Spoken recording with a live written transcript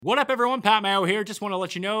What up, everyone? Pat Mayo here. Just want to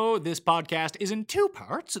let you know this podcast is in two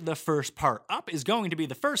parts. The first part up is going to be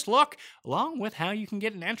the first look, along with how you can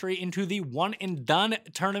get an entry into the One and Done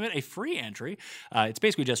tournament, a free entry. It's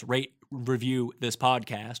basically just rate, review this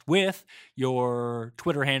podcast with your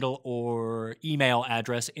Twitter handle or email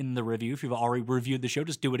address in the review. If you've already reviewed the show,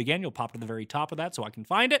 just do it again. You'll pop to the very top of that so I can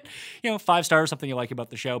find it. 5 stars, something you like about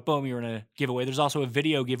the show. Boom, you're in a giveaway. There's also a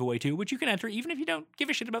video giveaway too, which you can enter even if you don't give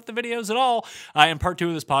a shit about the videos at all. And part 2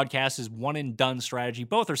 of this podcast is One and Done strategy.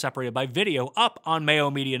 Both are separated by video up on Mayo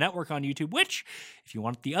Media Network on YouTube, which, if you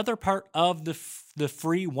want the other part of the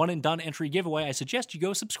free One and Done entry giveaway, I suggest you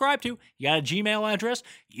go subscribe to. You got a Gmail address,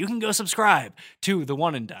 you can go subscribe to the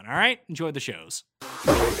One and Done, all right? Enjoy the shows.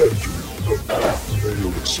 Mayo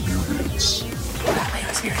Experience. Mayo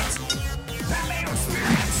Experience. Mayo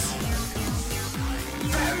Experience.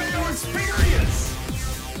 Mayo Experience.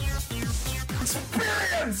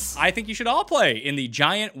 Experience! I think you should all play in the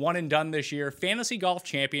giant One and Done this year,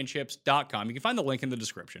 fantasygolfchampionships.com. You can find the link in the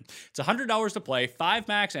description. It's $100 to play, 5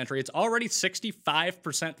 max entry. It's already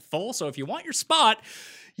 65% full, so if you want your spot,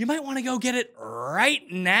 you might want to go get it right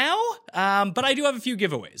now. But I do have a few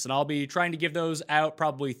giveaways, and I'll be trying to give those out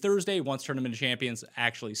probably Thursday once Tournament of Champions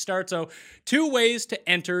actually starts. So 2 ways to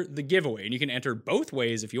enter the giveaway, and you can enter both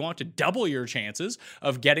ways if you want to double your chances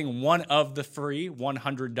of getting one of the free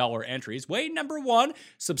 $100 entries. Way number 1,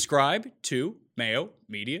 subscribe to Mayo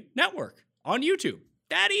Media Network on YouTube.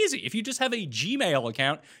 That easy. If you just have a Gmail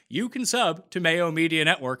account, you can sub to Mayo Media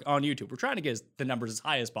Network on YouTube. We're trying to get the numbers as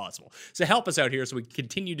high as possible. So help us out here so we can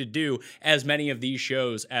continue to do as many of these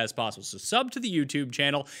shows as possible. So sub to the YouTube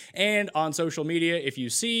channel, and on social media, if you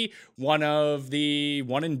see one of the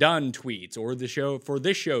One and Done tweets, or the show for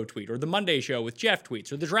this show tweet, or the Monday show with Jeff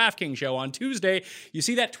tweets, or the DraftKings show on Tuesday, you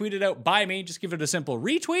see that tweeted out by me, just give it a simple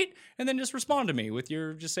retweet, and then just respond to me with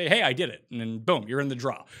just say, hey, I did it, and then boom, you're in the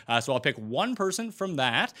draw. So I'll pick one person from that.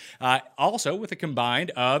 Also, with a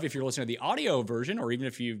combined of, if you're listening to the audio version, or even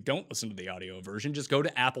if you don't listen to the audio version, just go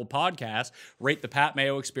to Apple Podcasts, rate the Pat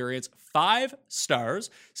Mayo Experience 5 stars,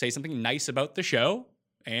 say something nice about the show,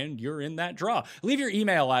 and you're in that draw. Leave your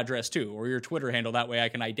email address too, or your Twitter handle. That way I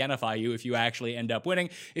can identify you if you actually end up winning.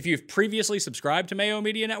 If you've previously subscribed to Mayo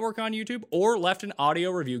Media Network on YouTube or left an audio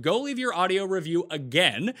review, go leave your audio review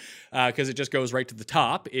again, because it just goes right to the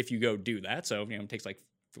top if you go do that. So, it takes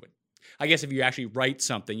I guess if you actually write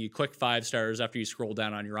something, you click 5 stars after you scroll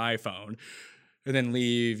down on your iPhone, and then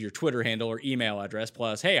leave your Twitter handle or email address,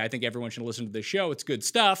 plus, hey, I think everyone should listen to this show. It's good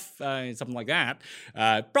stuff, something like that.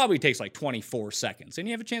 Probably takes like 24 seconds, and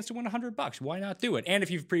you have a chance to win $100. Why not do it? And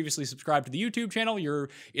if you've previously subscribed to the YouTube channel, you're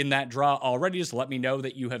in that draw already. Just let me know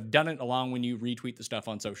that you have done it along when you retweet the stuff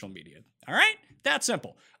on social media. All right? That's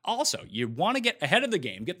simple. Also, you want to get ahead of the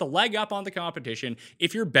game, get the leg up on the competition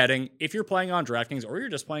if you're betting, if you're playing on DraftKings, or you're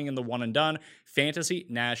just playing in the One and Done,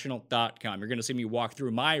 fantasynational.com. You're going to see me walk through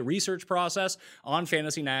my research process on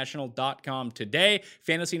fantasynational.com today.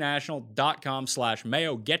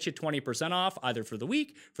 fantasynational.com/Mayo. Get you 20% off, either for the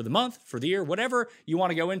week, for the month, for the year, whatever you want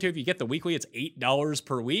to go into. If you get the weekly, it's $8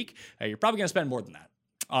 per week. You're probably going to spend more than that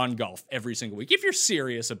on golf every single week, if you're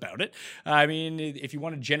serious about it. I mean, if you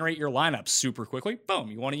want to generate your lineup super quickly, boom.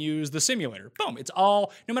 You want to use the simulator, boom. It's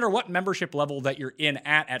all, no matter what membership level that you're in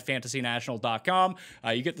at fantasynational.com,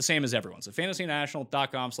 you get the same as everyone. So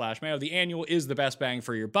fantasynational.com/Mayo. The annual is the best bang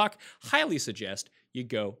for your buck. Highly suggest you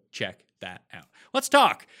go check that out. Let's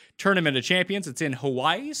talk Tournament of Champions. It's in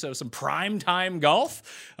Hawaii, so some prime time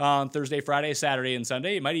golf on Thursday, Friday, Saturday, and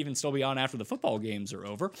Sunday. It might even still be on after the football games are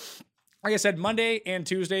over. Like I said, Monday and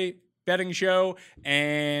Tuesday, betting show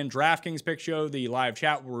and DraftKings pick show. The live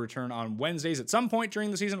chat will return on Wednesdays at some point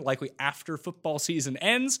during the season, likely after football season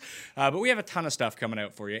ends. But we have a ton of stuff coming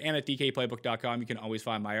out for you. And at DKPlaybook.com, you can always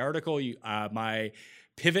find my article. My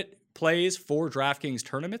pivot plays for DraftKings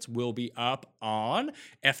tournaments will be up on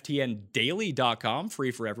ftndaily.com,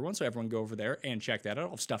 free for everyone, so everyone go over there and check that out.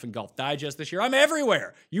 I'll have stuff in Golf Digest this year. I'm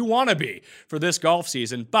everywhere you want to be for this golf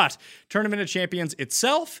season. But Tournament of Champions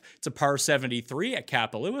itself, it's a par 73 at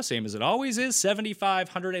Kapalua, same as it always is,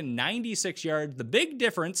 7,596 yards. The big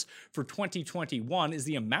difference for 2021 is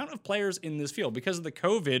the amount of players in this field. Because of the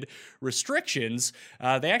COVID restrictions,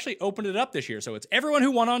 they actually opened it up this year. So it's everyone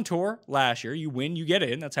who won on tour last year. You win, you get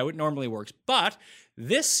in. That's how it normally works. But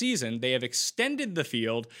this season, they have extended the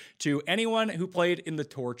field to anyone who played in the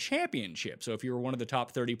Tour Championship. So if you were one of the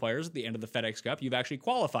top 30 players at the end of the FedEx Cup, you've actually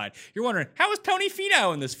qualified. You're wondering, how is Tony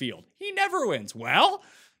Finau in this field? He never wins. Well,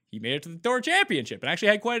 he made it to the Tour Championship and actually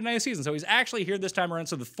had quite a nice season. So he's actually here this time around.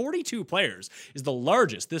 So the 42 players is the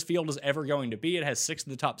largest this field is ever going to be. It has 6 of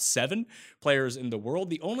the top 7 players in the world.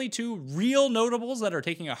 The only 2 real notables that are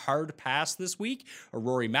taking a hard pass this week are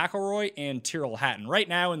Rory McIlroy and Tyrrell Hatton. Right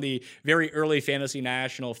now in the very early Fantasy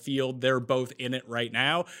National field, they're both in it right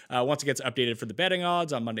now. Once it gets updated for the betting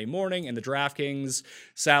odds on Monday morning and the DraftKings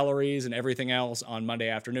salaries and everything else on Monday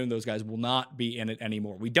afternoon, those guys will not be in it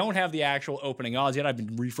anymore. We don't have the actual opening odds yet. I've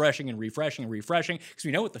been refreshing because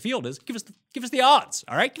we know what the field is. Give us the odds,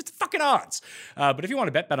 all right? Give us the fucking odds. But if you want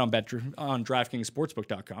to bet on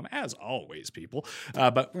DraftKingsSportsbook.com, as always, people.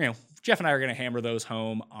 But Jeff and I are going to hammer those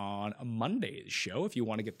home on Monday's show if you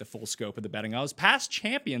want to get the full scope of the betting odds. Past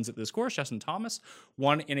champions at this course, Justin Thomas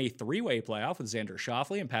won in a 3-way playoff with Xander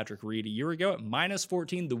Schauffele and Patrick Reed a year ago at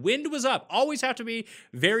 -14. The wind was up. Always have to be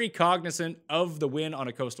very cognizant of the wind on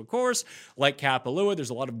a coastal course like Kapalua. There's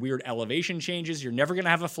a lot of weird elevation changes. You're never going to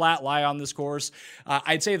have a flat lie on this course.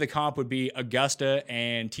 I'd say the comp would be Augusta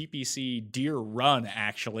and TPC Deer Run,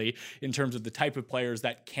 actually, in terms of the type of players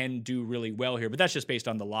that can do really well here. But that's just based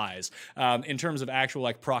on the lies. In terms of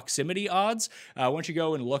actual proximity odds, once you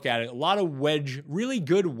go and look at it, a lot of really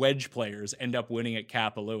good wedge players end up winning at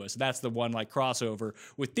Kapalua. So that's the one crossover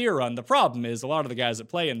with Deer Run. The problem is a lot of the guys that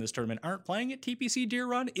play in this tournament aren't playing at TPC Deer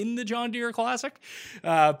Run in the John Deere Classic,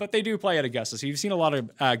 but they do play at Augusta. So you've seen a lot of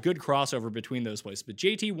good crossover between those places. But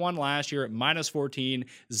JT won last year at -14,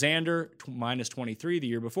 Xander -23 the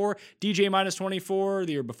year before, DJ -24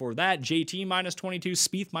 the year before that, JT -22,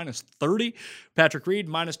 Spieth -30, Patrick Reed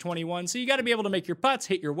 -21. So you got to be able to make your putts,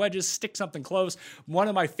 hit your wedges, stick something close. One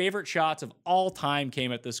of my favorite shots of all time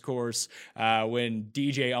came at this course when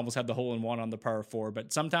DJ almost had the hole-in-one on the par 4.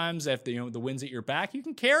 But sometimes if the wind's at your back, you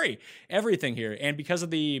can carry everything here. And because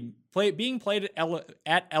of the being played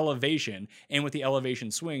at elevation and with the elevation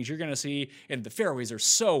swings, you're going to see, and the fairways are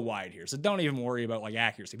so wide here. So don't even worry about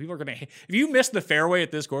accuracy. People are going to, if you miss the fairway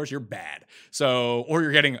at this course, you're bad. So, or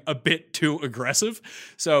you're getting a bit too aggressive.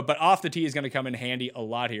 So, but off the tee is going to come in handy a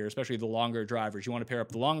lot here, especially the longer drivers. You want to pair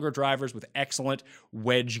up the longer drivers with excellent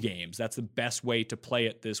wedge games. That's the best way to play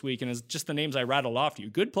it this week. And it's just the names I rattled off to you.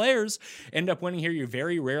 Good players end up winning here. You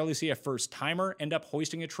very rarely see a first timer end up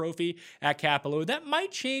hoisting a trophy at Kapalua. That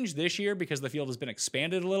might change this year because the field has been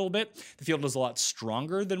expanded a little bit. The field is a lot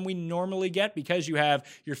stronger than we normally get because you have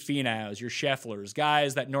your Finaus, your Schefflers,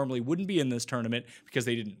 guys that normally wouldn't be in this tournament because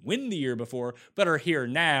they didn't win the year before, but are here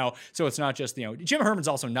now. So it's not just, Jim Herman's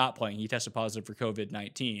also not playing. He tested positive for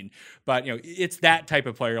COVID-19, but it's that type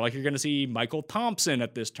of player. Like you're going to see Michael Thompson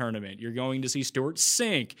at this tournament. You're going to see Stuart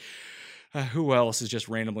Sink. Who else is just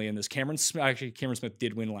randomly in this? Cameron Smith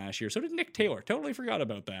did win last year. So did Nick Taylor. Totally forgot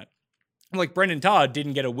about that. Brendan Todd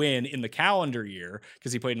didn't get a win in the calendar year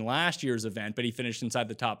because he played in last year's event, but he finished inside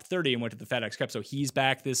the top 30 and went to the FedEx Cup, so he's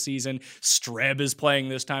back this season. Streb is playing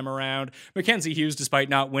this time around. Mackenzie Hughes, despite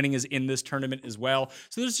not winning, is in this tournament as well.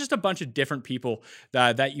 So there's just a bunch of different people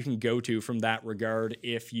that you can go to from that regard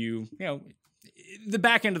if the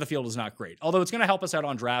back end of the field is not great. Although it's going to help us out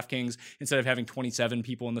on DraftKings. Instead of having 27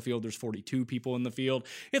 people in the field, there's 42 people in the field.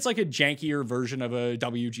 It's like a jankier version of a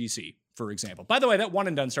WGC, for example. By the way, that one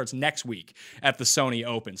and done starts next week at the Sony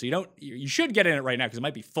Open. So you should get in it right now because it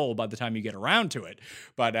might be full by the time you get around to it.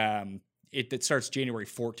 But it starts January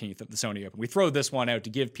 14th at the Sony Open. We throw this one out to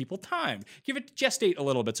give people time, give it gestate a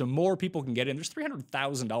little bit so more people can get in. There's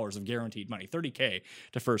 $300,000 of guaranteed money, $30K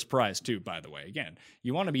to first prize too, by the way. Again,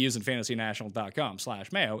 you want to be using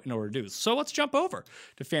fantasynational.com/Mayo in order to do this. So let's jump over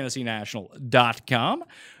to fantasynational.com.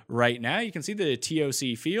 Right now, you can see the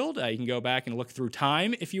ToC field. You can go back and look through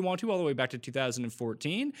time if you want to, all the way back to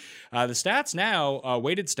 2014. The stats now,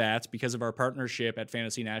 weighted stats, because of our partnership at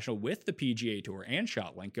Fantasy National with the PGA Tour and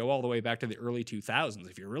ShotLink, go all the way back to the early 2000s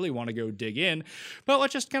if you really want to go dig in. But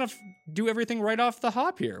let's just kind of do everything right off the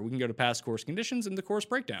hop here. We can go to past course conditions and the course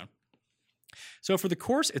breakdown. So for the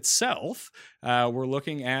course itself, we're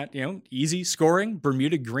looking at, easy scoring,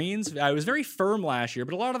 Bermuda greens. It was very firm last year,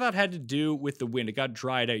 but a lot of that had to do with the wind. It got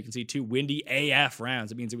dried out. You can see 2 windy AF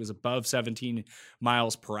rounds. It means it was above 17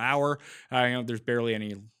 miles per hour. There's barely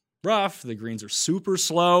any rough. The greens are super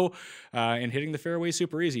slow and hitting the fairway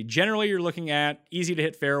super easy. Generally, you're looking at easy to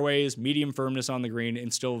hit fairways, medium firmness on the green,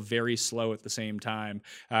 and still very slow at the same time.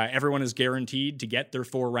 Everyone is guaranteed to get their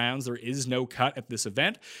 4 rounds. There is no cut at this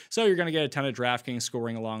event, so you're going to get a ton of DraftKings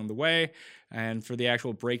scoring along the way. And for the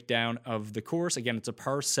actual breakdown of the course, again, it's a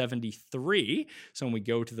par 73. So when we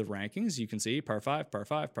go to the rankings, you can see par 5, par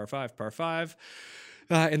 5, par 5, par 5.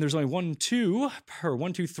 And there's only 1, 2,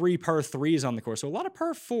 3 par 3s on the course. So a lot of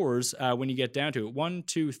par 4s when you get down to it. 1,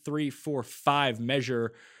 2, 3, 4, 5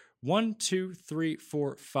 measure 1, 2, 3,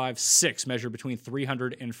 4, 5, 6 measure between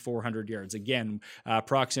 300 and 400 yards. Again,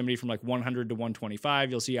 proximity from like 100 to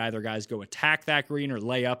 125. You'll see either guys go attack that green or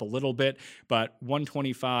lay up a little bit, but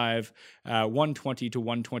 120 to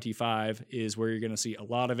 125 is where you're going to see a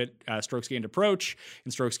lot of it. Strokes gained approach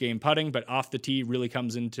and strokes gained putting, but off the tee really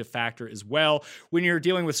comes into factor as well. When you're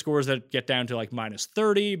dealing with scores that get down to like minus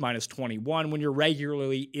 30, minus 21, when you're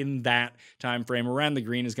regularly in that time frame, around the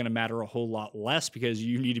green is going to matter a whole lot less because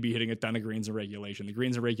you need to be hitting a ton of greens in regulation. The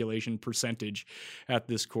greens in regulation percentage at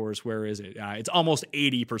this course, where is it? It's almost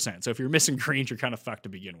 80%. So if you're missing greens, you're kind of fucked to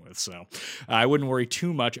begin with. So I wouldn't worry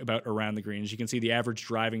too much about around the greens. You can see the average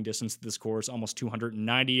driving distance at this course, almost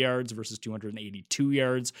 290 yards versus 282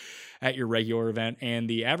 yards at your regular event. And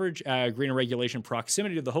the average green in regulation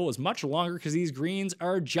proximity to the hole is much longer because these greens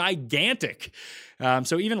are gigantic.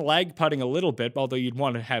 So even lag putting a little bit, although you'd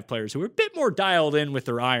want to have players who are a bit more dialed in with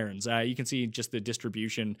their irons. You can see just the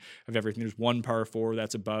distribution of everything. There's one par 4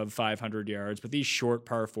 that's above 500 yards, but these short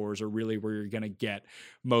par 4s are really where you're going to get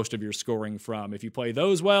most of your scoring from. If you play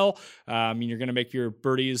those well, you're going to make your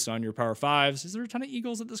birdies on your par 5s. Is there a ton of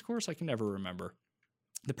eagles at this course? I can never remember.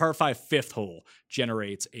 The par 5 fifth hole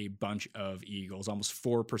generates a bunch of eagles, almost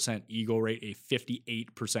 4% eagle rate, a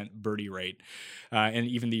 58% birdie rate. And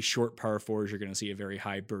even these short par 4s, you're going to see a very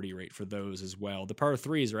high birdie rate for those as well. The par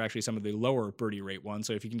 3s are actually some of the lower birdie rate ones.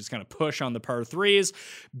 So if you can just kind of push on the par 3s,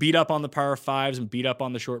 beat up on the par 5s, and beat up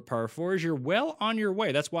on the short par 4s, you're well on your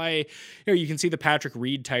way. That's why you can see the Patrick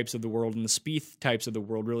Reed types of the world and the Spieth types of the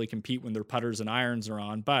world really compete when their putters and irons are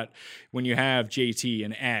on. But when you have JT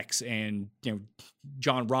and X and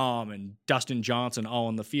John Rahm and Dustin Johnson all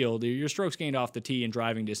in the field, your strokes gained off the tee and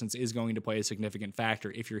driving distance is going to play a significant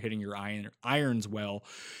factor if you're hitting your irons well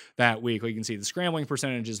that week. You can see the scrambling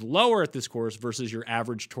percentage is lower at this course versus your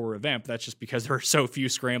average tour event. But that's just because there are so few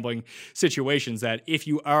scrambling situations that if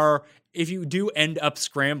you do end up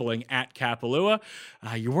scrambling at Kapalua,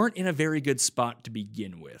 you weren't in a very good spot to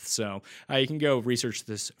begin with. So you can go research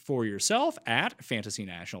this for yourself at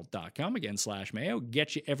fantasynational.com, again, /Mayo.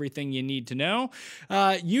 Get you everything you need to know.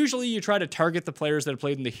 Usually you try to target the players that have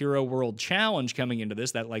played in the Hero World Challenge coming into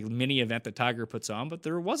this, that like mini event that Tiger puts on, but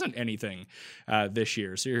there wasn't anything this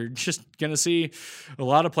year. So you're just going to see a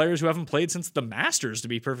lot of players who haven't played since the Masters, to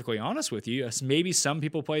be perfectly honest with you. Maybe some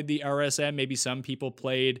people played the RSM, maybe some people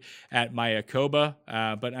played at Mayakoba,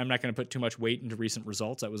 but I'm not going to put too much weight into recent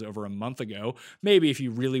results. That was over a month ago. Maybe if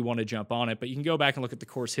you really want to jump on it, but you can go back and look at the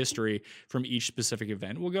course history from each specific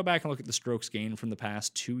event. We'll go back and look at the strokes gained from the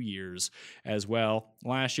past 2 years as well.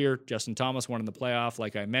 Last year, Justin Thomas won in the playoff,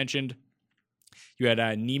 like I mentioned. You had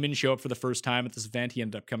Neiman show up for the first time at this event. He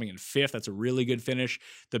ended up coming in 5th. That's a really good finish.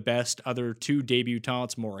 The best other 2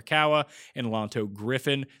 debutants, Morikawa and Lanto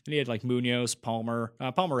Griffin. Then he had like Munoz, Palmer.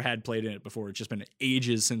 Palmer had played in it before. It's just been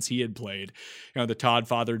ages since he had played. The Todd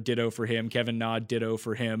Father, ditto for him. Kevin Na, ditto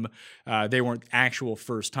for him. They weren't actual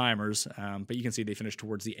first-timers, but you can see they finished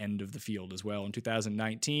towards the end of the field as well. In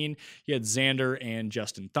 2019, you had Xander and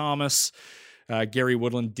Justin Thomas. Gary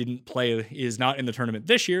Woodland is not in the tournament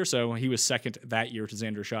this year, so he was second that year to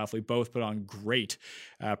Xander Schauffele. Both put on great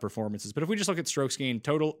performances. But if we just look at strokes gained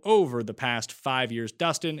total over the past 5 years,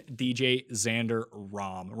 Dustin, DJ, Xander,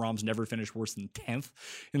 Rahm. Rahm's never finished worse than 10th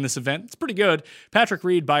in this event. It's pretty good. Patrick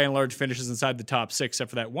Reed, by and large, finishes inside the top 6, except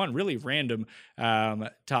for that one really random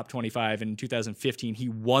top 25 in 2015. He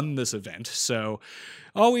won this event. So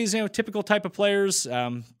always, typical type of players.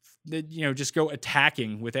 That just go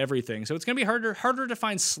attacking with everything. So it's going to be harder to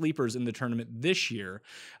find sleepers in the tournament this year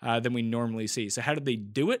than we normally see. So how did they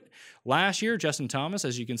do it? Last year, Justin Thomas,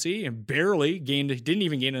 as you can see, didn't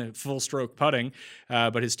even gain a full stroke putting,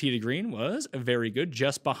 but his tee to green was very good,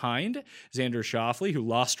 just behind Xander Schauffele, who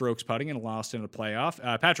lost strokes putting and lost in a playoff.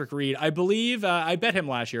 Patrick Reed, I believe, I bet him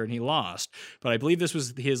last year and he lost, but I believe this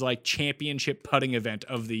was his championship putting event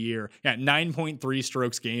of the year. Yeah, 9.3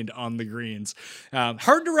 strokes gained on the greens.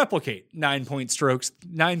 Hard to replicate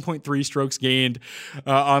 9.3 strokes gained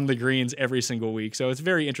on the greens every single week. So it's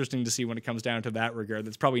very interesting to see when it comes down to that regard.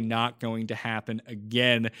 That's probably not going to happen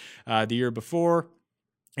again. The year before,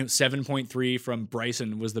 7.3 from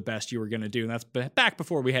Bryson was the best you were going to do. And that's back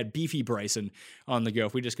before we had beefy Bryson on the go.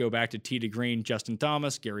 If we just go back to tee to green, Justin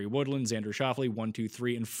Thomas, Gary Woodland, Xander Schauffele, 1, 2,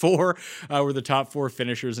 3, and 4 were the top 4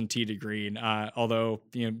 finishers in tee to green. Although,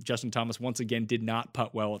 Justin Thomas once again did not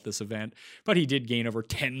putt well at this event, but he did gain over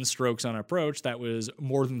 10 strokes on approach. That was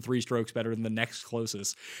more than 3 strokes better than the next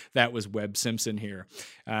closest. That was Webb Simpson here.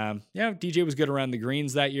 DJ was good around the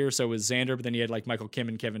greens that year. So was Xander, but then he had Michael Kim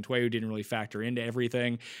and Kevin Tway, who didn't really factor into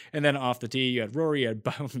everything. And then off the tee, you had Rory, you had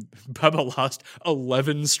Bubba lost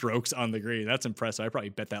 11 strokes on the green. That's impressive. I probably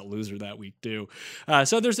bet that loser that week too.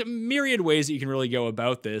 So there's a myriad ways that you can really go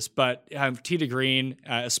about this, but tee to green,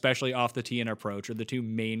 especially off the tee and approach, are the two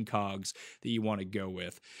main cogs that you want to go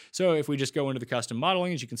with. So if we just go into the custom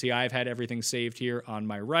modeling, as you can see, I've had everything saved here on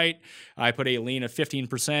my right. I put a lean of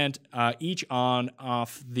 15% each on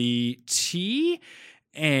off the tee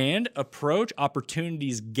and approach,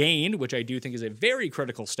 opportunities gained, which I do think is a very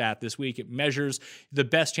critical stat this week. It measures the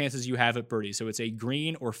best chances you have at birdie. So it's a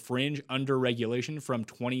green or fringe under regulation from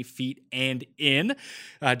 20 feet and in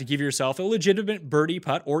to give yourself a legitimate birdie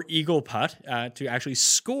putt or eagle putt to actually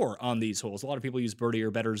score on these holes. A lot of people use birdie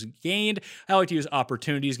or betters gained. I like to use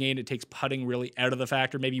opportunities gained. It takes putting really out of the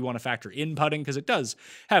factor. Maybe you want to factor in putting because it does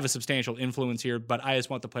have a substantial influence here, but I just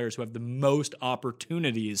want the players who have the most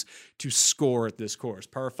opportunities to score at this course.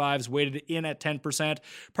 Par 5s weighted in at 10%,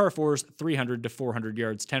 par 4s 300 to 400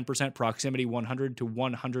 yards 10%, proximity 100 to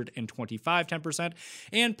 125 10%,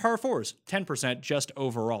 and par 4s 10% just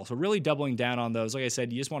overall. So really doubling down on those. Like I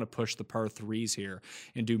said, you just want to push the par 3s here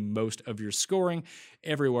and do most of your scoring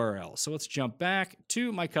everywhere else. So let's jump back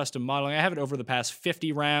to my custom modeling. I have it over the past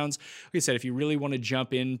 50 rounds. Like I said, if you really want to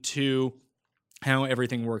jump into how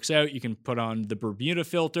everything works out, you can put on the Bermuda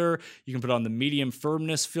filter, you can put on the medium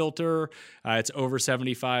firmness filter. It's over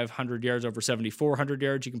 7,500 yards, over 7,400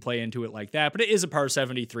 yards. You can play into it like that, but it is a par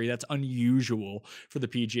 73. That's unusual for the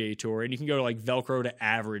PGA Tour. And you can go to like Velcro to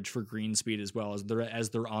average for green speed as well as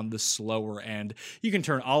they're on the slower end. You can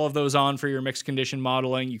turn all of those on for your mixed condition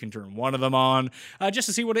modeling. You can turn one of them on just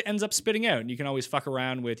to see what it ends up spitting out. And you can always fuck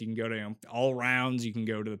around with, you can go to all rounds. You can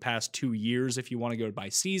go to the past 2 years if you want to go by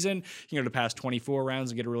season. You can go to the past 24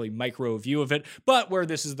 rounds and get a really micro view of it. But where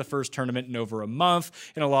this is the first tournament in over a month,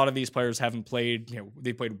 and a lot of these players haven't played,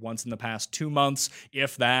 they played once in the past 2 months,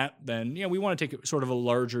 if that, then, we want to take sort of a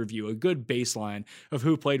larger view, a good baseline of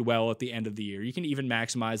who played well at the end of the year. You can even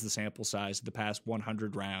maximize the sample size of the past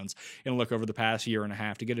 100 rounds and look over the past year and a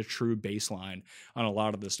half to get a true baseline on a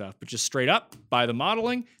lot of this stuff. But just straight up by the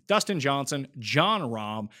modeling, Dustin Johnson, John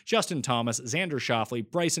Rahm, Justin Thomas, Xander Schauffele,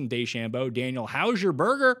 Bryson DeChambeau, Daniel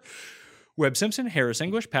Hauserberger, Webb Simpson, Harris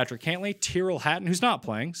English, Patrick Cantlay, Tyrrell Hatton, who's not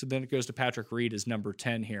playing. So then it goes to Patrick Reed as number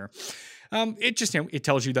 10 here. It just, it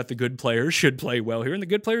tells you that the good players should play well here, and the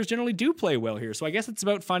good players generally do play well here. So I guess it's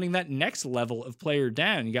about finding that next level of player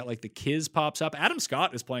down. You got like the Kiz pops up. Adam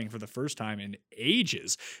Scott is playing for the first time in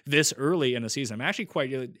ages this early in the season. I'm actually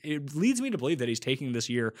it leads me to believe that he's taking this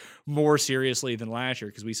year more seriously than last year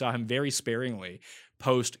because we saw him very sparingly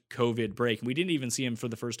post-COVID break. And we didn't even see him for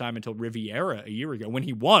the first time until Riviera a year ago when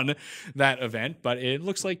he won that event. But it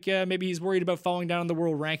looks like maybe he's worried about falling down in the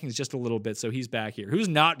world rankings just a little bit, so he's back here. Who's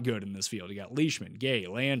not good in this field? You got Leishman, Gay,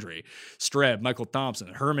 Landry, Streb, Michael Thompson,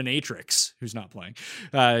 Herman Atrix, who's not playing,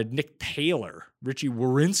 Nick Taylor, Richie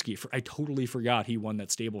Warinsky. I totally forgot he won that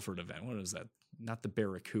Stableford event. What is that? Not the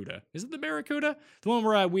Barracuda. Is it the Barracuda? The one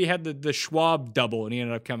where we had the Schwab double and he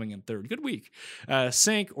ended up coming in third. Good week.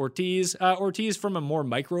 Sink, Ortiz. Ortiz from a more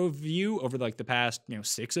micro view over like the past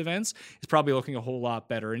 6 events is probably looking a whole lot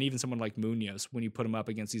better. And even someone like Munoz, when you put him up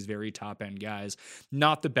against these very top end guys,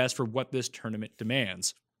 not the best for what this tournament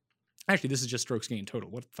demands. Actually, this is just strokes gained total.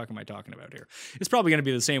 What the fuck am I talking about here? It's probably going to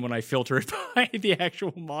be the same when I filter it by the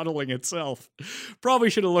actual modeling itself. Probably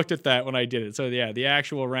should have looked at that when I did it. So yeah, the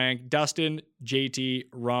actual rank: Dustin, JT,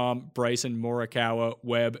 Rahm, Bryson, Morikawa,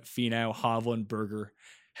 Webb, Finau, Hovland, Berger,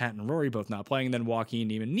 Hatton, Rory, both not playing. And then Joaquin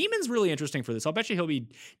Niemann. Niemann's really interesting for this. I'll bet you he'll be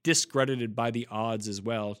discredited by the odds as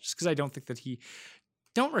well, just because I don't think that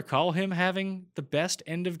don't recall him having the best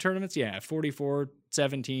end of tournaments. Yeah, 44,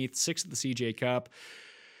 17th, 6th at the CJ Cup.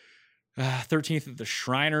 13th at the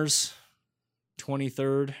Shriners,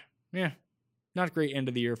 23rd. Yeah, not a great end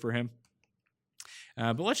of the year for him.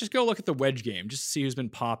 But let's just go look at the wedge game just to see who's been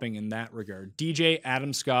popping in that regard. DJ,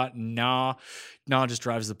 Adam Scott, Nah just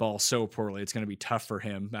drives the ball so poorly. It's going to be tough for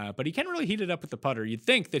him. But he can really heat it up with the putter. You'd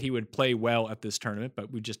think that he would play well at this tournament,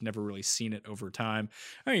 but we've just never really seen it over time.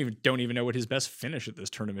 I don't even know what his best finish at this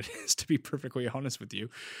tournament is, to be perfectly honest with you.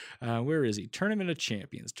 Where is he? Tournament of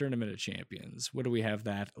Champions. What do we have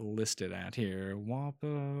that listed at here?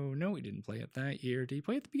 Wapo. No, he didn't play it that year. Did he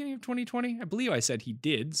play at the beginning of 2020? I believe I said he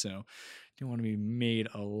did, so don't want to be made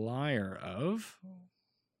a liar of.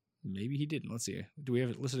 Maybe he didn't. Let's see. Do we have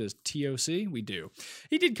it listed as ToC? We do.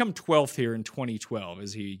 He did come 12th here in 2012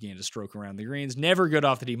 as he began to stroke around the greens. Never good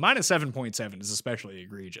off the tee. Minus 7.7 is especially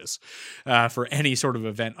egregious for any sort of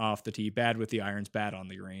event off the tee. Bad with the irons, bad on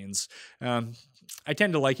the greens. I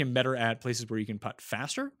tend to like him better at places where you can putt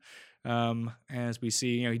faster. As we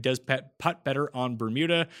see, he does putt better on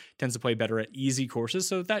Bermuda, tends to play better at easy courses,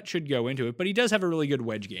 so that should go into it. But he does have a really good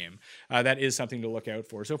wedge game. That is something to look out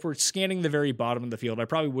for. So if we're scanning the very bottom of the field, I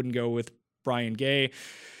probably wouldn't go with Brian Gay.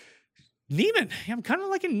 Niemann, I'm kind of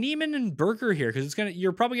like a Niemann and Berger here because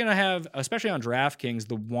you're probably gonna have, especially on DraftKings,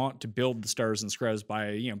 the want to build the stars and scrubs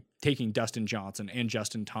by taking Dustin Johnson and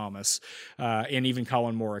Justin Thomas and even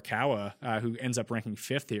Colin Morikawa, who ends up ranking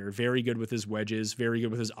 5th here. Very good with his wedges, very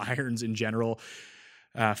good with his irons in general.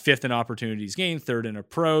 5th in opportunities gained, 3rd in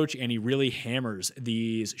approach, and he really hammers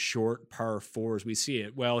these short par 4s. We see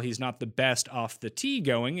it. Well, he's not the best off the tee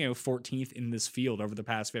going, 14th in this field over the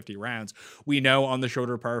past 50 rounds. We know on the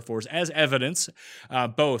shorter par 4s, as evidence,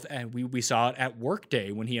 both, and we saw it at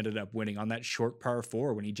Workday when he ended up winning on that short par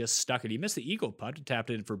 4 when he just stuck it. He missed the eagle putt, tapped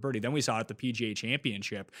it in for birdie. Then we saw it at the PGA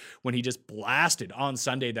Championship when he just blasted on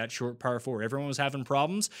Sunday that short par 4. Everyone was having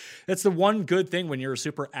problems. That's the one good thing when you're a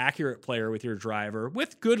super accurate player with your driver, with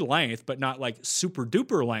good length, but not like super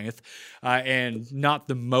duper length, and not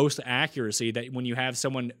the most accuracy, that when you have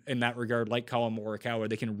someone in that regard like Colin Morikawa,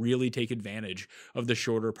 they can really take advantage of the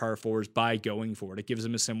shorter par 4s by going for it. It gives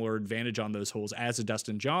him a similar advantage on those holes as a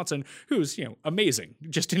Dustin Johnson, who's, amazing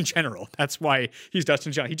just in general. That's why he's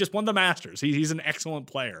Dustin Johnson. He just won the Masters. He's an excellent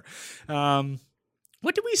player.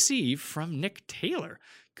 What do we see from Nick Taylor?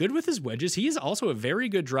 Good with his wedges. He is also a very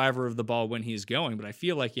good driver of the ball when he's going, but I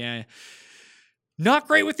feel like, not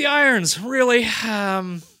great with the irons, really.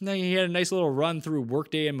 Then he had a nice little run through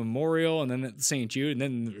Workday and Memorial, and then at St. Jude, and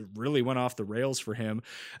then it really went off the rails for him.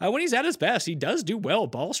 When he's at his best, he does do well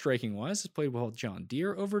ball striking wise. He's played well with John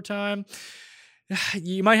Deere over time.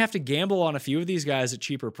 You might have to gamble on a few of these guys at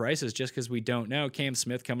cheaper prices just because we don't know. Cam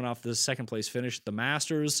Smith coming off the 2nd place finish at the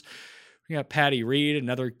Masters. We got Patty Reed,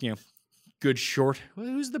 another, good short.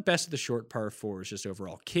 Who's the best of the short par 4s just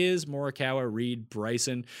overall? Kiz, Morikawa, Reed,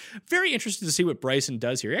 Bryson. Very interested to see what Bryson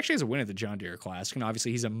does here. He actually has a win at the John Deere Classic, and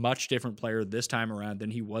obviously he's a much different player this time around than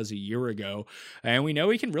he was a year ago. And we know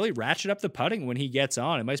he can really ratchet up the putting when he gets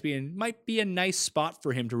on. It might be a nice spot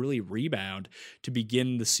for him to really rebound to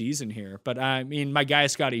begin the season here. But my guy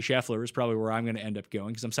Scotty Scheffler is probably where I'm going to end up going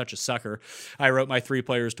because I'm such a sucker. I wrote my 3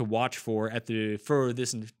 players to watch for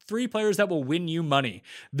this 3 players that will win you money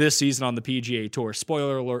this season on the PGA Tour.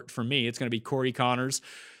 Spoiler alert for me, it's going to be Corey Connors,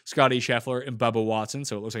 Scotty Scheffler, and Bubba Watson,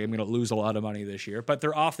 so it looks like I'm going to lose a lot of money this year, but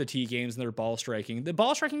they're off the tee games and they're ball striking. The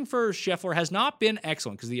ball striking for Scheffler has not been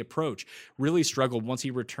excellent because the approach really struggled once he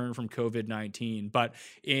returned from COVID-19, but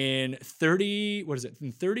in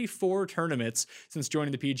 34 tournaments since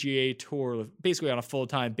joining the PGA Tour, basically on a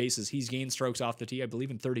full-time basis, he's gained strokes off the tee, I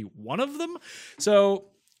believe in 31 of them, so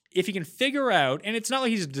if he can figure out, and it's not like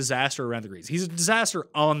he's a disaster around the greens. He's a disaster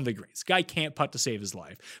on the greens. Guy can't putt to save his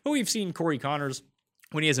life. But we've seen Corey Connors,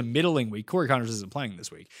 when he has a middling week, Corey Connors isn't playing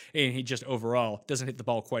this week, and he just overall doesn't hit the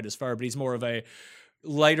ball quite as far, but he's more of a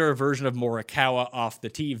lighter version of Morikawa off the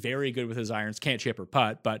tee. Very good with his irons. Can't chip or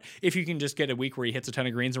putt, but if you can just get a week where he hits a ton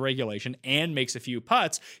of greens in regulation and makes a few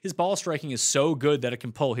putts, his ball striking is so good that it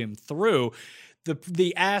can pull him through.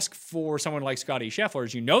 The ask for someone like Scotty Scheffler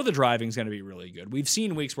is the driving is going to be really good. We've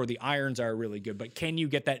seen weeks where the irons are really good, but can you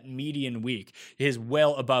get that median week? His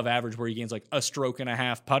well above average where he gains like a stroke and a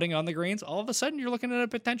half putting on the greens. All of a sudden, you're looking at a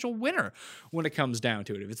potential winner when it comes down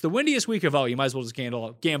to it. If it's the windiest week of all, you might as well just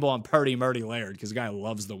gamble on Party Marty Laird because the guy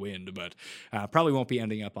loves the wind, but probably won't be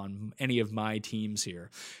ending up on any of my teams here.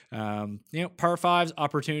 Par 5s,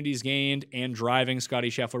 opportunities gained, and driving. Scotty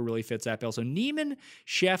Scheffler really fits that bill. So Niemann,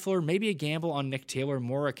 Scheffler, maybe a gamble on Nick Taylor,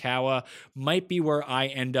 Morikawa might be where I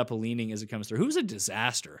end up leaning as it comes through. Who's a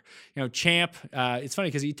disaster? Champ, it's funny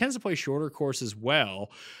because he tends to play shorter course as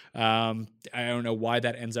well. I don't know why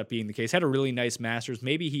that ends up being the case. Had a really nice Masters.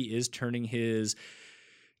 Maybe he is turning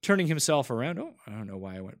himself around. Oh, I don't know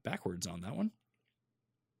why I went backwards on that one.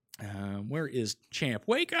 Where is Champ?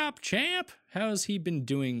 Wake up, Champ! How's he been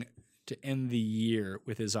doing to end the year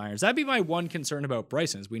with his irons? That'd be my one concern about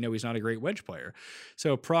Bryson, is we know he's not a great wedge player.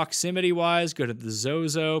 So proximity-wise, good at the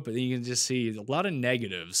Zozo, but then you can just see a lot of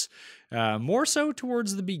negatives. More so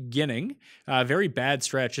towards the beginning. Very bad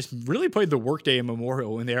stretch. Just really played the Workday and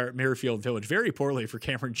Memorial in there at Muirfield Village very poorly for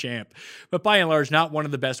Cameron Champ. But by and large, not one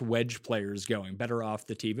of the best wedge players going. Better off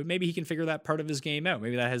the tee. But maybe he can figure that part of his game out.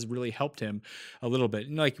 Maybe that has really helped him a little bit.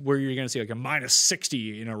 And like where you're going to see like a minus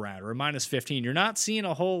 60 in a round or a minus 15. You're not seeing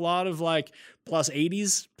a whole lot of like plus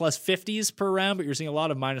 80s, plus 50s per round, but you're seeing a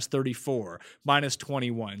lot of minus 34, minus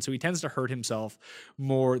 21. So he tends to hurt himself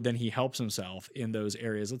more than he helps himself in those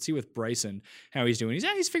areas. Let's see with Bryson how he's doing.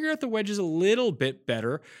 He's figured out the wedges a little bit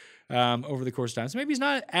better. over the course of time. So maybe he's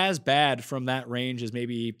not as bad from that range as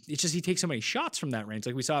maybe it's just he takes so many shots from that range.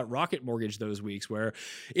 Like we saw at Rocket Mortgage those weeks where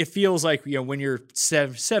it feels like, when you're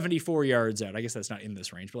 74 yards out, I guess that's not in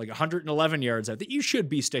this range, but like 111 yards out, that you should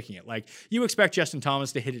be sticking it. Like you expect Justin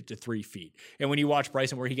Thomas to hit it to 3 feet. And when you watch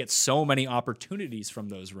Bryson where he gets so many opportunities from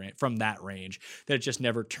that range that it just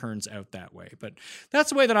never turns out that way. But that's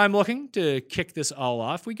the way that I'm looking to kick this all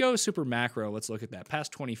off. We go super macro. Let's look at that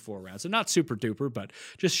past 24 rounds. So not super duper, but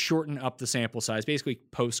just shorten up the sample size, basically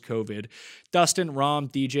post-COVID. Dustin, Rom,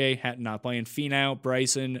 DJ, Hatton not playing. Finau,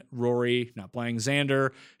 Bryson, Rory not playing.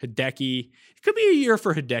 Xander, Hideki. It could be a year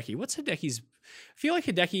for Hideki. What's Hideki's? I feel like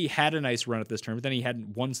Hideki had a nice run at this tournament, but then he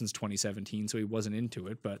hadn't won since 2017, so he wasn't into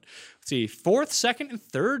it. But let's see, 4th, 2nd, and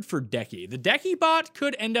 3rd for Decky. The Decky bot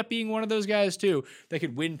could end up being one of those guys, too, that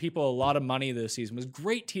could win people a lot of money this season. Was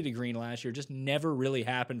great tee to green last year, just never really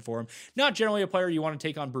happened for him. Not generally a player you want to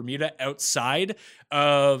take on Bermuda outside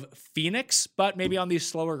of Phoenix, but maybe on these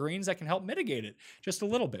slower greens that can help mitigate it just a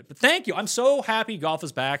little bit. But thank you. I'm so happy golf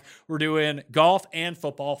is back. We're doing golf and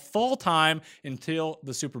football full time until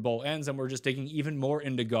the Super Bowl ends, and we're just digging even more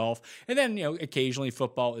into golf, and then occasionally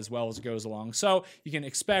football as well as it goes along. So you can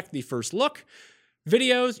expect the first look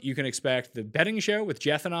videos. You can expect the betting show with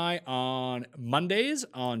Jeff and I on Mondays,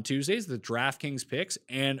 on Tuesdays, the DraftKings picks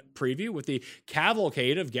and preview with the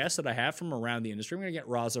cavalcade of guests that I have from around the industry. I'm going to get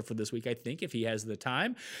Raza for this week, I think, if he has the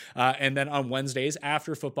time. And then on Wednesdays,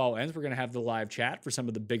 after football ends, we're going to have the live chat for some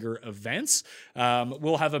of the bigger events.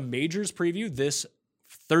 We'll have a majors preview this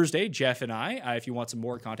Thursday, Jeff and I, if you want some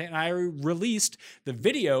more content. And I released the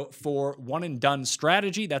video for One and Done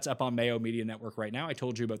Strategy. That's up on Mayo Media Network right now. I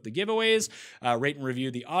told you about the giveaways. Rate and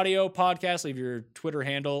review the audio podcast. Leave your Twitter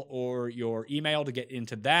handle or your email to get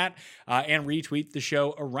into that. And retweet the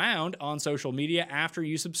show around on social media after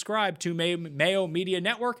you subscribe to Mayo Media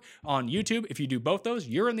Network on YouTube. If you do both those,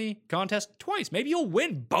 you're in the contest twice. Maybe you'll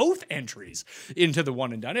win both entries into the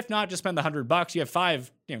One and Done. If not, just spend the $100. You have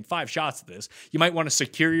five shots at this. You might want to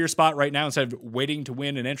secure your spot right now instead of waiting to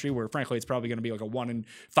win an entry where, frankly, it's probably going to be like a 1 in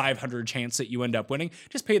 500 chance that you end up winning.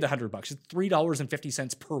 Just pay the $100. It's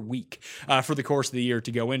 $3.50 per week for the course of the year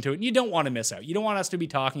to go into it. And you don't want to miss out. You don't want us to be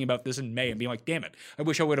talking about this in May and being like, damn it, I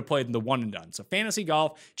wish I would have played in the One and Done. So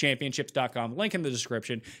fantasygolfchampionships.com, link in the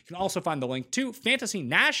description. You can also find the link to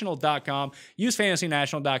fantasynational.com. Use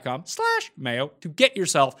fantasynational.com/Mayo to get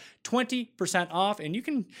yourself 20% off. And you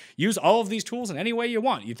can use all of these tools in any way you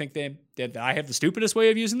want. You think that I have the stupidest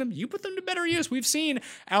way of using them? You put them to better use. We've seen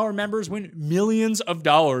our members win millions of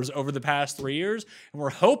dollars over the past 3 years, and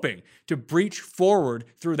we're hoping to breach forward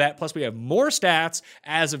through that. Plus, we have more stats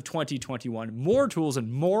as of 2021, more tools,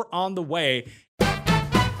 and more on the way.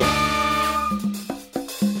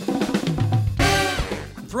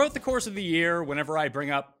 Throughout the course of the year, whenever I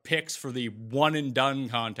bring up picks for the One and Done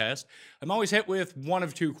contest, I'm always hit with one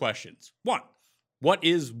of two questions. 1, what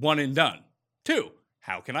is One and Done? 2,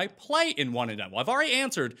 how can I play in One and Done? Well, I've already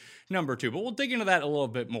answered number 2, but we'll dig into that a little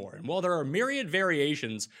bit more. And while there are myriad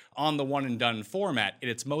variations on the One and Done format, in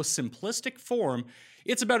its most simplistic form,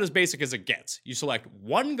 it's about as basic as it gets. You select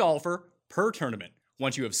one golfer per tournament.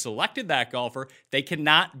 Once you have selected that golfer, they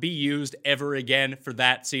cannot be used ever again for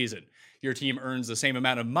that season. Your team earns the same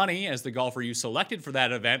amount of money as the golfer you selected for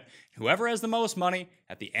that event. Whoever has the most money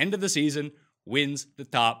at the end of the season wins the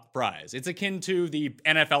top prize. It's akin to the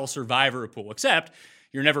NFL Survivor pool, except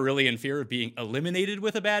you're never really in fear of being eliminated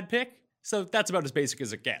with a bad pick. So that's about as basic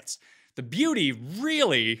as it gets. The beauty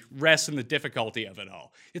really rests in the difficulty of it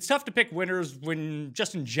all. It's tough to pick winners when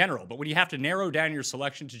just in general, but when you have to narrow down your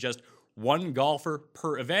selection to just one golfer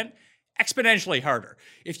per event, exponentially harder.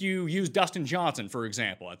 If you use Dustin Johnson, for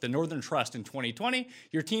example, at the Northern Trust in 2020,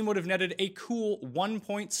 your team would have netted a cool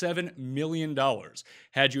 $1.7 million.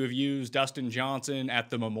 Had you have used Dustin Johnson at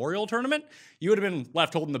the Memorial Tournament, you would have been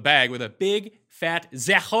left holding the bag with a big, fat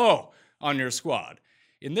zero on your squad.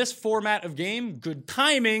 In this format of game, good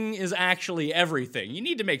timing is actually everything. You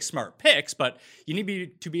need to make smart picks, but you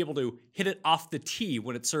need to be able to hit it off the tee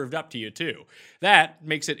when it's served up to you, too. That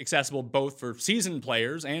makes it accessible both for seasoned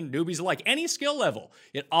players and newbies alike. Any skill level,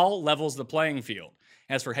 it all levels the playing field.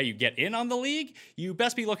 As for how you get in on the league, you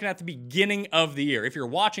best be looking at the beginning of the year. If you're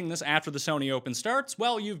watching this after the Sony Open starts,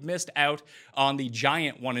 well, you've missed out on the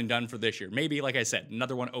giant One and Done for this year. Maybe, like I said,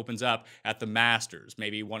 another one opens up at the Masters.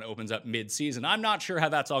 Maybe one opens up mid-season. I'm not sure how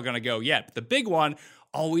that's all going to go yet, but the big one,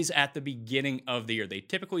 always at the beginning of the year. They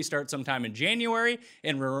typically start sometime in January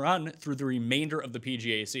and run through the remainder of the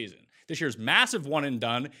PGA season. This year's massive one and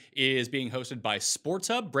done is being hosted by Sports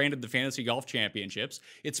Hub, branded the Fantasy Golf Championships.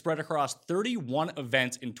 It's spread across 31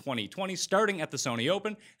 events in 2020, starting at the Sony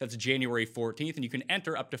Open. That's January 14th, and you can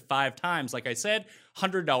enter up to 5 times. Like I said,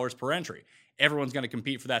 $100 per entry. Everyone's going to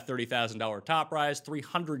compete for that $30,000 top prize,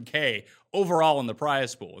 $300K overall in the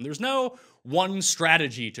prize pool. And there's no one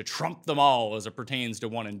strategy to trump them all as it pertains to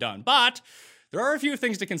one and done. But there are a few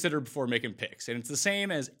things to consider before making picks, and it's the same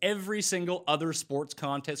as every single other sports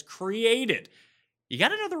contest created. You got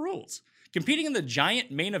to know the rules. Competing in the giant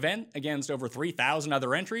main event against over 3,000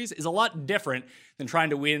 other entries is a lot different than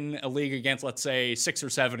trying to win a league against, let's say, 6 or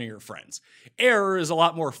 7 of your friends. Error is a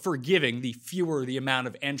lot more forgiving the fewer the amount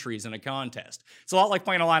of entries in a contest. It's a lot like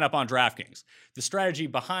playing a lineup on DraftKings. The strategy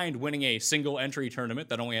behind winning a single entry tournament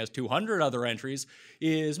that only has 200 other entries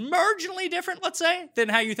is marginally different, let's say, than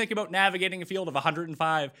how you think about navigating a field of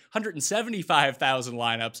 175,000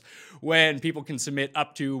 lineups when people can submit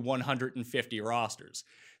up to 150 rosters.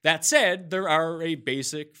 That said, there are a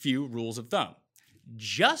basic few rules of thumb.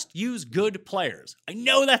 Just use good players. I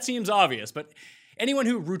know that seems obvious, but anyone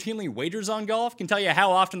who routinely wagers on golf can tell you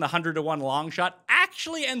how often the 100-to-1 long shot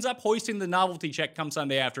actually ends up hoisting the novelty check come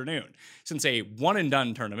Sunday afternoon. Since a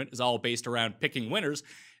one-and-done tournament is all based around picking winners,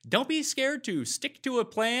 don't be scared to stick to a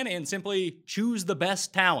plan and simply choose the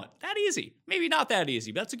best talent. That easy. Maybe not that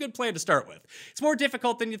easy, but that's a good plan to start with. It's more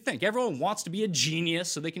difficult than you think. Everyone wants to be a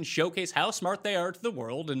genius so they can showcase how smart they are to the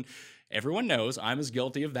world, and everyone knows I'm as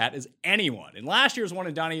guilty of that as anyone. In last year's one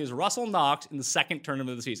and done, he was Russell Knox in the second tournament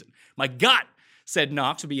of the season. My gut said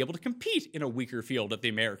Knox would be able to compete in a weaker field at the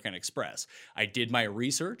American Express. I did my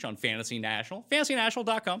research on Fantasy National,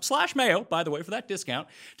 fantasynational.com/Mayo, by the way, for that discount,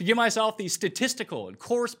 to give myself the statistical and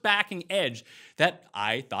course backing edge that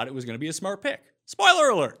I thought it was going to be a smart pick. Spoiler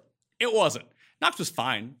alert, it wasn't. Knox was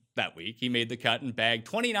fine that week. He made the cut and bagged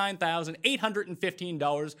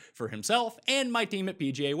 $29,815 for himself and my team at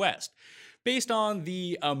PGA West. Based on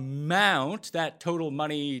the amount that total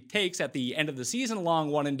money takes at the end of the season long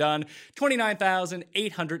one and done,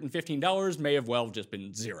 $29,815 may have well just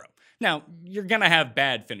been zero. Now, you're going to have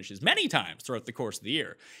bad finishes many times throughout the course of the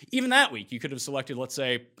year. Even that week, you could have selected, let's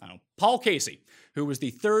say, Paul Casey, who was the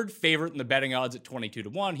third favorite in the betting odds at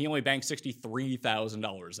 22-1. He only banked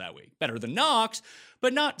 $63,000 that week. Better than Knox,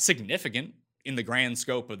 but not significant in the grand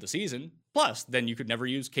scope of the season. Plus, then you could never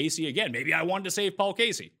use Casey again. Maybe I wanted to save Paul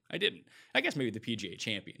Casey. I didn't. I guess maybe the PGA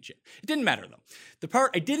Championship. It didn't matter, though. The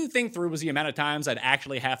part I didn't think through was the amount of times I'd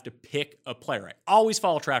actually have to pick a player. I always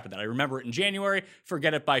fall trapped with that. I remember it in January,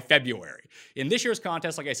 forget it by February. In this year's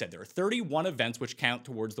contest, like I said, there are 31 events which count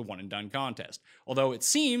towards the one-and-done contest. Although it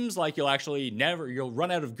seems like you'll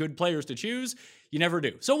run out of good players to choose, you never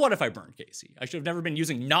do. So what if I burned Casey? I should have never been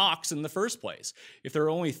using Knox in the first place. If there are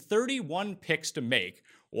only 31 picks to make,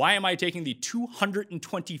 why am I taking the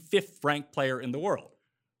 225th ranked player in the world?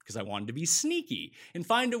 Because I wanted to be sneaky and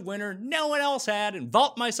find a winner no one else had and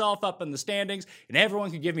vault myself up in the standings and everyone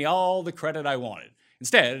could give me all the credit I wanted.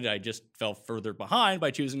 Instead, I just fell further behind by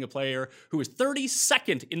choosing a player who was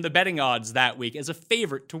 32nd in the betting odds that week as a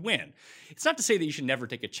favorite to win. It's not to say that you should never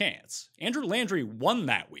take a chance. Andrew Landry won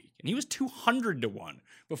that week, and he was 200-1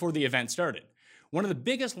 before the event started. One of the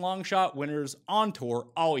biggest long shot winners on tour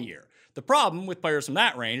all year. The problem with players from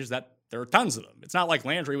that range is that there are tons of them. It's not like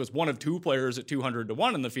Landry was one of 2 players at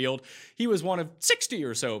 200-1 in the field. He was one of 60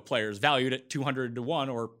 or so players valued at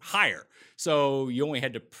 200-1 or higher. So you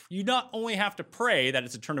not only have to pray that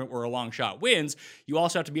it's a tournament where a long shot wins, you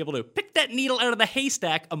also have to be able to pick that needle out of the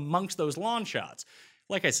haystack amongst those long shots.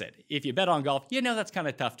 Like I said, if you bet on golf, you know that's kind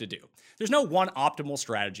of tough to do. There's no one optimal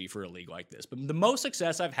strategy for a league like this, but the most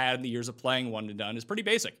success I've had in the years of playing one and done is pretty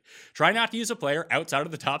basic. Try not to use a player outside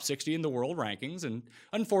of the top 60 in the world rankings, and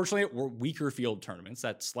unfortunately at weaker field tournaments,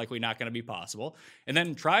 that's likely not going to be possible. And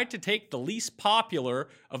then try to take the least popular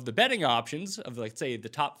of the betting options, of let's say the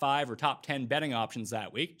top 5 or top 10 betting options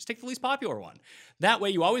that week, just take the least popular one. That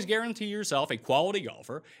way you always guarantee yourself a quality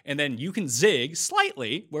golfer, and then you can zig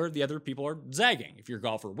slightly where the other people are zagging. If your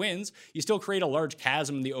golfer wins, you still create a large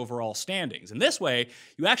chasm in the overall standings. And this way,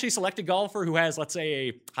 you actually select a golfer who has, let's say,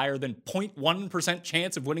 a higher than 0.1%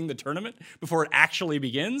 chance of winning the tournament before it actually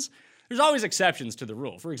begins. There's always exceptions to the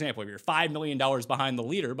rule. For example, if you're $5 million behind the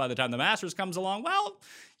leader by the time the Masters comes along, well,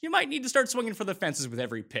 you might need to start swinging for the fences with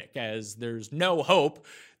every pick, as there's no hope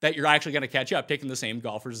that you're actually going to catch up taking the same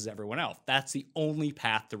golfers as everyone else. That's the only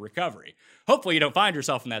path to recovery. Hopefully you don't find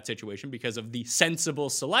yourself in that situation because of the sensible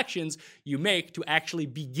selections you make to actually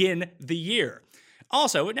begin the year.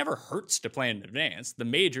 Also, it never hurts to plan in advance. The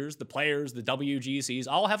majors, the players, the WGCs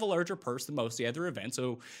all have a larger purse than most of the other events,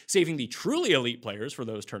 so saving the truly elite players for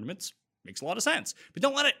those tournaments Makes a lot of sense. But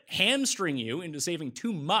don't let it hamstring you into saving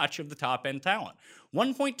too much of the top-end talent.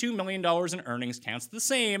 $1.2 million in earnings counts the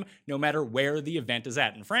same no matter where the event is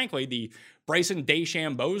at. And frankly, the Bryson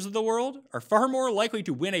DeChambeaus of the world are far more likely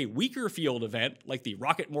to win a weaker field event like the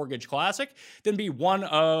Rocket Mortgage Classic than be one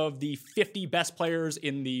of the 50 best players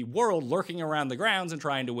in the world lurking around the grounds and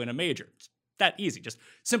trying to win a major. It's that easy, just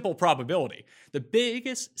simple probability. The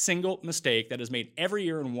biggest single mistake that is made every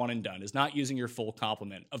year in one and done is not using your full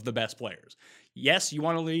complement of the best players. Yes, you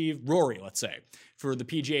want to leave Rory, let's say, for the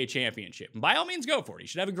PGA Championship. And by all means, go for it. You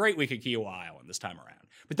should have a great week at Kiowa Island this time around.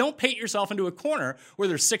 But don't paint yourself into a corner where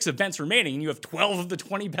there's 6 events remaining and you have 12 of the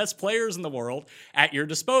 20 best players in the world at your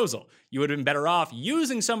disposal. You would have been better off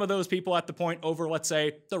using some of those people at the point over, let's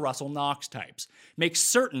say, the Russell Knox types. Make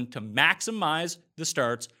certain to maximize the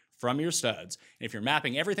starts from your studs. And if you're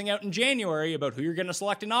mapping everything out in January about who you're going to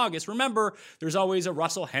select in August, remember, there's always a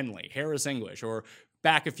Russell Henley, Harris English, or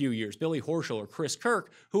back a few years, Billy Horschel or Chris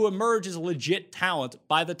Kirk, who emerge as legit talent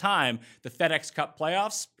by the time the FedEx Cup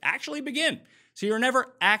playoffs actually begin. So you're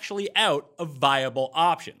never actually out of viable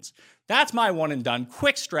options. That's my one and done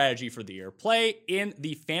quick strategy for the year. Play in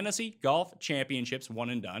the Fantasy Golf Championships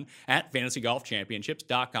one and done at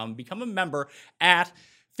fantasygolfchampionships.com. Become a member at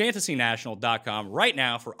fantasynational.com right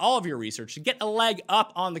now for all of your research to get a leg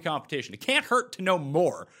up on the competition. It can't hurt to know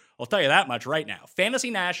more. I'll tell you that much right now.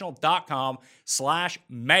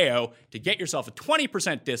 fantasynational.com/Mayo to get yourself a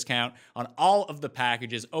 20% discount on all of the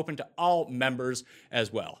packages, open to all members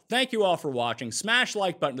as well. Thank you all for watching. Smash the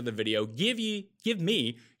like button to the video. Give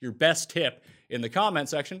me your best tip in the comment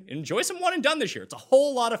section. Enjoy some one and done this year. It's a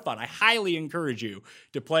whole lot of fun. I highly encourage you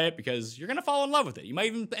to play it because you're going to fall in love with it. You might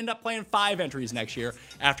even end up playing 5 entries next year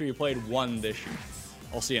after you played 1 this year.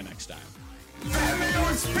 I'll see you next time.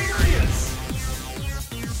 Batman experience!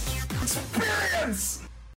 Experience!